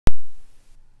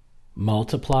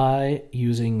multiply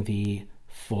using the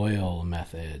FOIL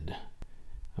method.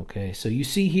 Okay, so you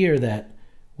see here that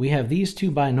we have these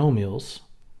two binomials,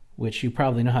 which you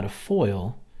probably know how to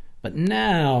FOIL, but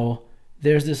now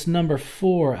there's this number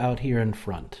 4 out here in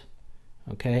front.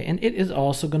 Okay, and it is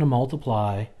also going to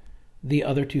multiply the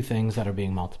other two things that are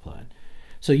being multiplied.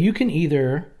 So you can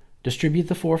either distribute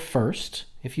the 4 first,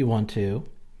 if you want to,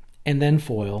 and then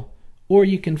FOIL, or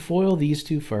you can FOIL these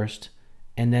two first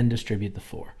and then distribute the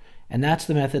 4. And that's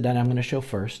the method that I'm going to show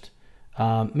first.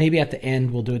 Maybe at the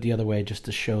end we'll do it the other way just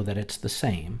to show that it's the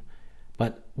same.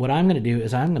 But what I'm going to do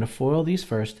is I'm going to FOIL these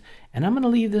first, and I'm going to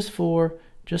leave this 4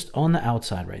 just on the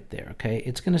outside right there. Okay,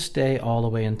 it's going to stay all the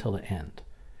way until the end.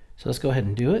 So let's go ahead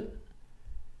and do it.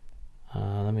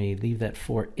 Let me leave that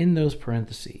 4 in those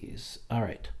parentheses. All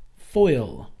right,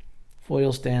 FOIL.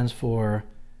 FOIL stands for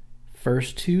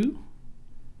first 2,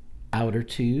 outer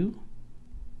 2,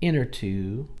 inner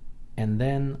 2, and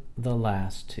then the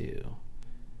last 2.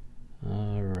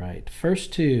 All right,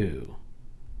 first 2,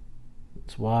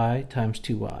 it's y times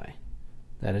 2y.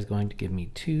 That is going to give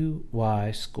me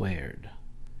 2y squared.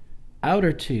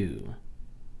 Outer 2,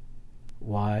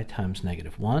 y times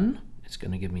 -1. It's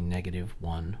going to give me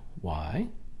 -1y.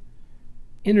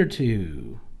 Inner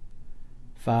 2,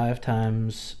 5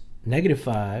 times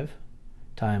 -5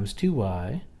 times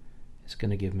 2y. It's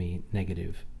going to give me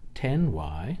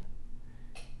 -10y.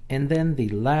 And then the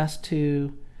last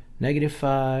 2,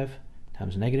 -5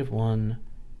 times -1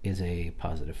 is a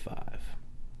 +5.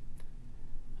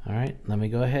 All right, let me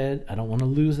go ahead. I don't want to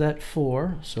lose that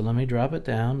 4, so let me drop it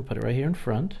down, put it right here in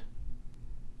front.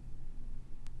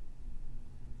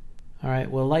 All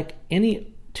right, well, like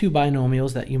any two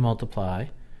binomials that you multiply,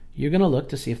 you're going to look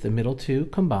to see if the middle two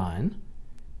combine,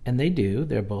 and they do.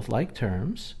 They're both like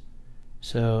terms.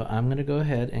 So I'm going to go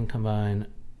ahead and combine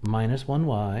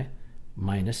 -1y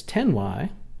minus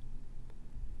 10y,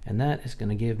 and that is going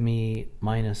to give me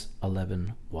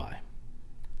 -11y.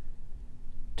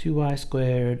 2y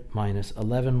squared minus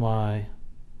 11y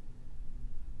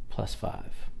plus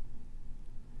 5.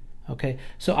 Okay,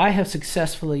 so I have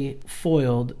successfully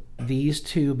FOILed these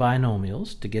two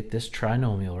binomials to get this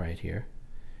trinomial right here.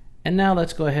 And now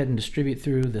let's go ahead and distribute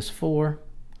through this 4,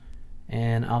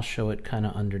 and I'll show it kind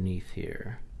of underneath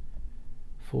here.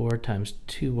 4 times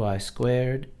 2y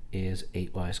squared is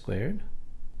 8y squared.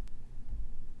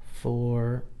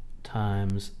 4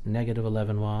 times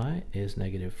 -11y is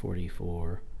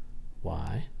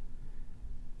 -44y.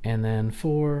 And then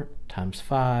 4 times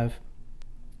 5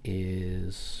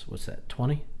 is, what's that,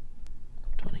 20?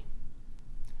 20.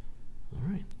 All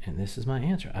right, and this is my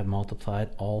answer. I've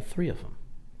multiplied all 3 of them.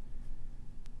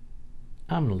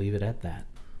 I'm going to leave it at that.